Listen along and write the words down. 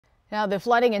Now, the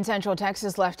flooding in Central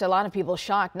Texas left a lot of people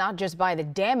shocked, not just by the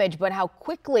damage, but how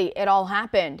quickly it all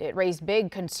happened. It raised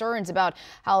big concerns about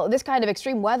how this kind of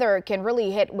extreme weather can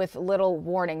really hit with little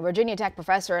warning. Virginia Tech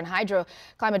professor and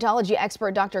hydroclimatology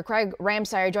expert Dr. Craig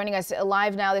Ramsire joining us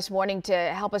live now this morning to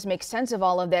help us make sense of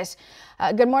all of this.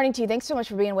 Good morning to you. Thanks so much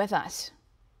for being with us.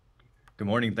 Good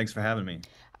morning. Thanks for having me.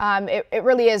 It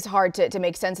really is hard to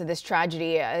make sense of this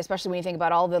tragedy, especially when you think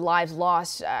about all the lives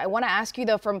lost. I want to ask you,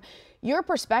 though, from your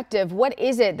perspective, what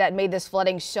is it that made this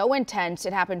flooding so intense?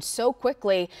 It happened so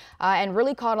quickly and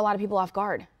really caught a lot of people off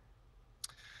guard.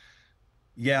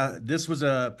 Yeah, this was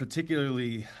a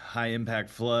particularly high impact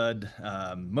flood,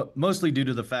 mostly due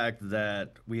to the fact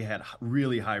that we had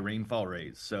really high rainfall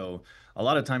rates. So a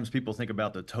lot of times people think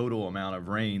about the total amount of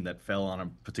rain that fell on a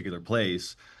particular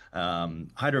place.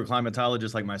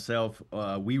 Hydroclimatologists like myself,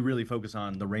 we really focus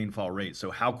on the rainfall rate.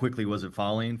 So how quickly was it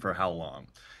falling for how long?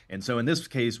 And so in this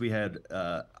case, we had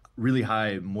really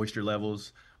high moisture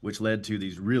levels, which led to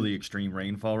these really extreme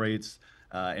rainfall rates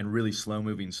and really slow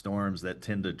moving storms that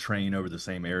tend to train over the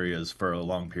same areas for a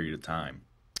long period of time.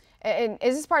 And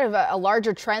is this part of a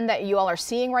larger trend that you all are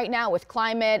seeing right now with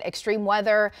climate, extreme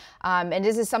weather? And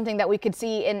is this something that we could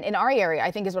see in our area?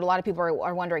 I think is what a lot of people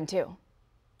are wondering too.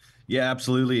 Yeah,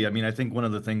 absolutely. I mean, I think one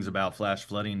of the things about flash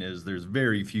flooding is there's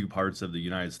very few parts of the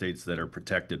United States that are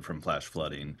protected from flash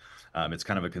flooding. It's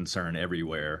kind of a concern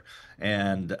everywhere.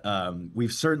 And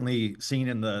we've certainly seen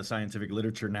in the scientific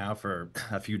literature now for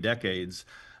a few decades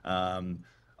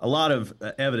a lot of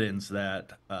evidence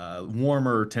that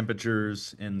warmer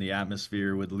temperatures in the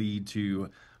atmosphere would lead to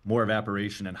more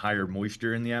evaporation and higher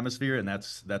moisture in the atmosphere, and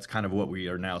that's kind of what we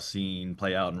are now seeing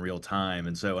play out in real time.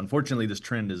 And so unfortunately this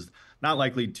trend is not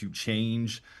likely to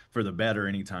change for the better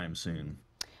anytime soon.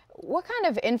 What kind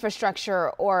of infrastructure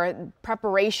or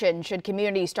preparation should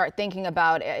communities start thinking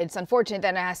about? It's unfortunate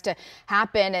that it has to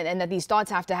happen and that these thoughts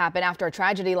have to happen after a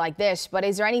tragedy like this, but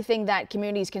is there anything that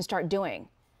communities can start doing?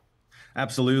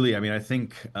 Absolutely. I mean, I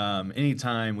think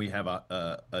anytime we have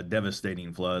a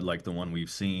devastating flood like the one we've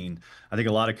seen, I think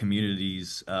a lot of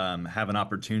communities have an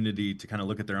opportunity to kind of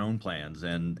look at their own plans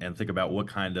and think about what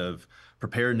kind of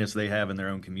preparedness they have in their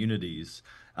own communities.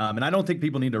 And I don't think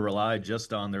people need to rely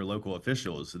just on their local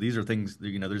officials. So these are things,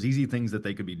 there's easy things that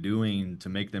they could be doing to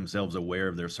make themselves aware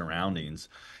of their surroundings.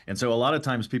 And so a lot of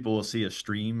times people will see a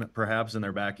stream perhaps in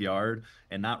their backyard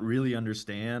and not really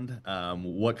understand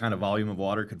what kind of volume of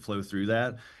water could flow through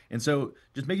that. And so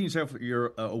just making yourself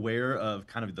you're aware of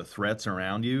kind of the threats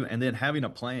around you and then having a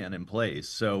plan in place.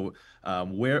 So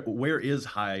where is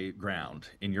high ground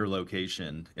in your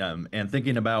location, and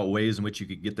thinking about ways in which you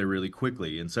could get there really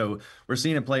quickly. And so we're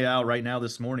seeing it play out right now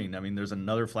this morning. I mean, there's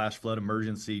another flash flood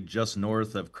emergency just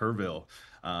north of Kerrville.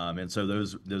 And so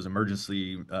those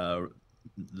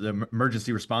the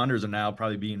emergency responders are now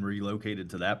probably being relocated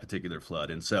to that particular flood.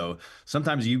 And so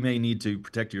sometimes you may need to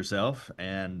protect yourself,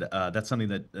 and that's something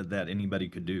that anybody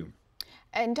could do.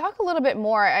 And talk a little bit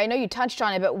more. I know you touched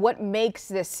on it, but what makes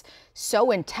this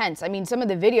so intense? I mean, some of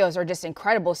the videos are just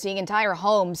incredible, seeing entire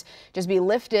homes just be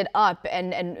lifted up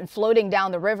and floating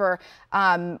down the river.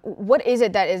 What is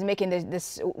it that is making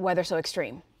this weather so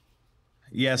extreme?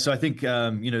 Yeah, so I think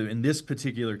in this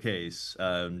particular case,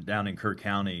 down in Kerr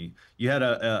County, you had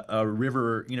a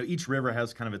river. Each river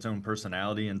has kind of its own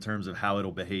personality in terms of how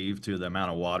it'll behave to the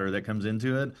amount of water that comes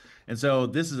into it. And so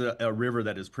this is a river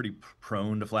that is pretty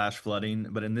prone to flash flooding.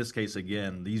 But in this case,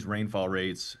 again, these rainfall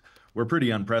rates were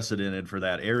pretty unprecedented for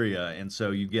that area. And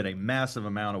so you get a massive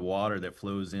amount of water that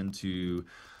flows into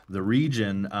the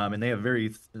region, and they have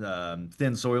very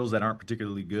thin soils that aren't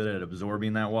particularly good at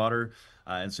absorbing that water.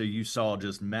 And so you saw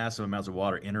just massive amounts of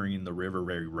water entering the river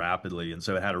very rapidly. And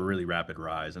so it had a really rapid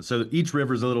rise. And so each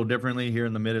river is a little differently. Here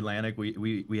in the Mid-Atlantic,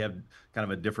 we have kind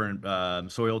of a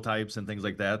different soil types and things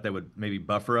like that that would maybe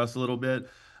buffer us a little bit.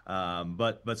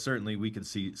 But certainly we could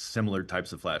see similar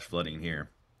types of flash flooding here.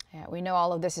 Yeah, we know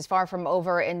all of this is far from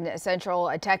over in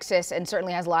central Texas and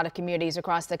certainly has a lot of communities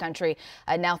across the country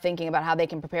now thinking about how they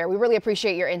can prepare. We really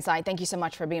appreciate your insight. Thank you so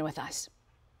much for being with us.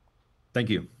 Thank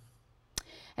you.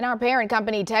 And our parent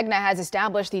company, Tegna, has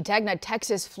established the Tegna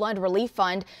Texas Flood Relief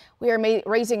Fund. We are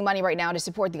raising money right now to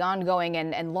support the ongoing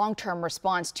and long-term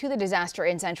response to the disaster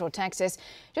in Central Texas.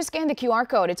 Just scan the QR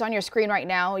code. It's on your screen right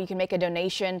now. You can make a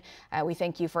donation. We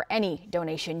thank you for any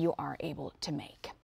donation you are able to make.